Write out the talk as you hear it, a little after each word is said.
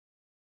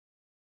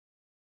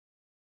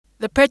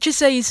The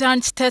purchaser is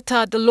Hans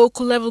Teta, the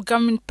local level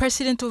government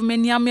president of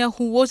Menyamia,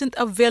 who wasn't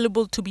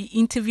available to be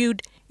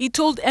interviewed. He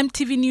told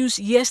MTV News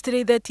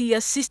yesterday that he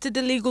assisted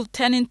the legal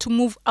tenant to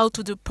move out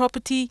of the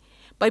property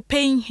by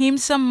paying him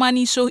some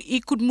money so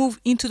he could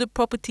move into the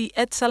property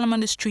at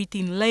Salamander Street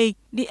in Lae.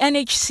 The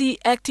NHC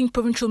Acting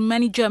Provincial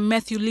Manager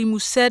Mathew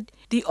Limu said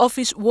the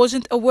office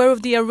wasn't aware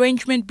of the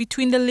arrangement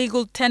between the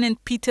legal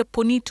tenant Peter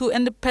Ponito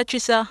and the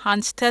purchaser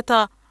Hans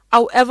Teta.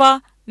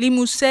 However,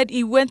 Limu said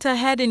he went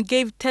ahead and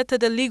gave Teta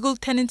the legal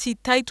tenancy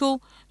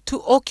title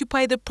to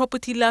occupy the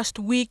property last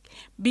week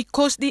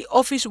because the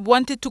office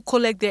wanted to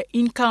collect their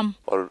income.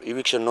 Or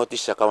eviction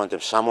notice sa come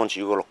and summons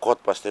you go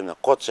court past them the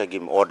court sa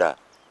give order.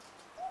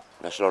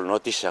 National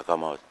notice sa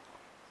come out.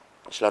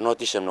 National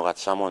notice no got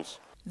summons.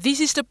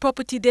 This is the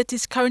property that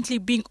is currently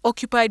being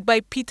occupied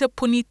by Peter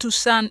Ponito's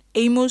son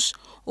Amos,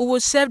 who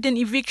was served an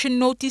eviction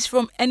notice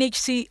from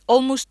NHC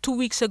almost 2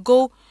 weeks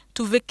ago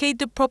to vacate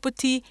the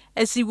property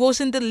as he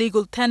wasn't the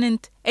legal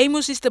tenant.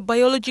 Amos is the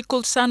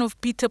biological son of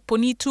Peter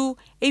Ponito,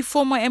 a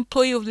former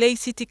employee of Lae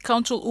City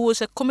Council who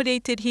was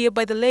accommodated here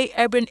by the Lae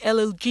Urban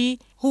LLG,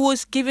 who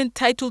was given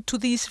title to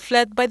this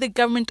flat by the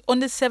government on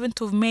the 7th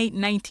of May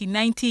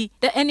 1990.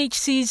 The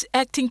NHC's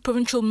Acting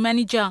Provincial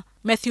Manager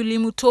Mathew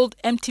Limu told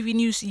MTV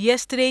News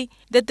yesterday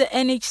that the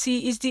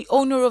NHC is the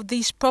owner of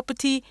this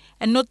property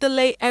and not the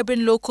Lae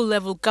Urban local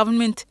level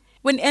government.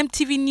 When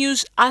MTV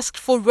News asked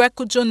for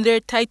records on their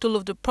title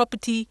of the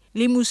property,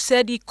 Limu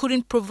said he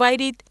couldn't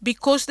provide it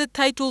because the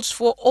titles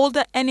for all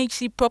the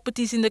NHC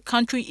properties in the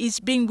country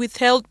is being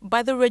withheld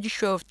by the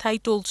Registrar of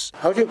Titles.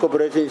 Housing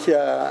corporations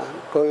are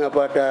going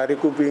about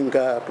recouping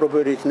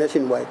properties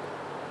nationwide.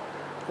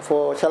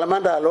 For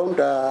Salamander alone,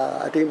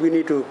 I think we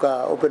need to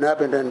open up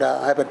and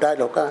have a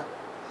dialogue.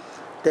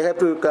 They have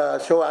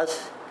to show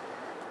us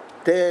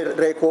their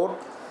record,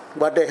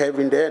 what they have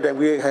in there, and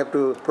we have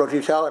to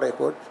produce our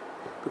records,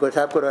 because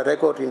I've got a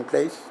record in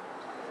place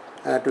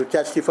to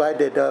justify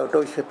that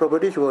those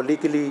properties were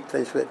legally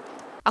transferred.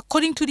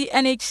 According to the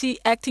NHC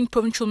Acting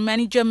Provincial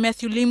Manager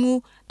Mathew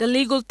Limu, the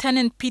legal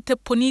tenant Peter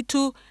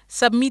Ponito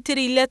submitted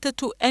a letter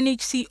to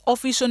NHC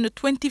office on the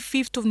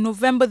 25th of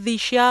November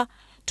this year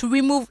to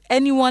remove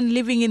anyone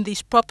living in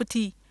this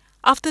property.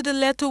 After the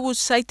letter was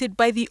cited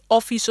by the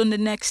office on the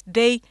next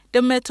day,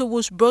 the matter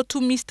was brought to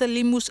Mr.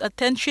 Limu's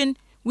attention,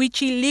 which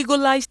he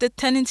legalized the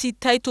tenancy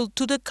title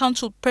to the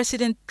council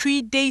president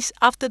 3 days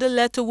after the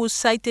letter was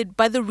cited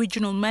by the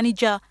regional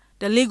manager.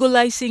 The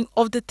legalizing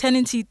of the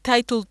tenancy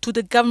title to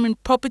the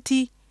government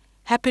property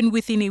happened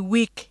within a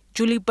week.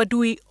 Julie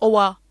Badui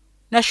Owa,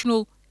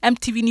 National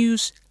MTV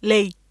News,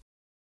 Lae.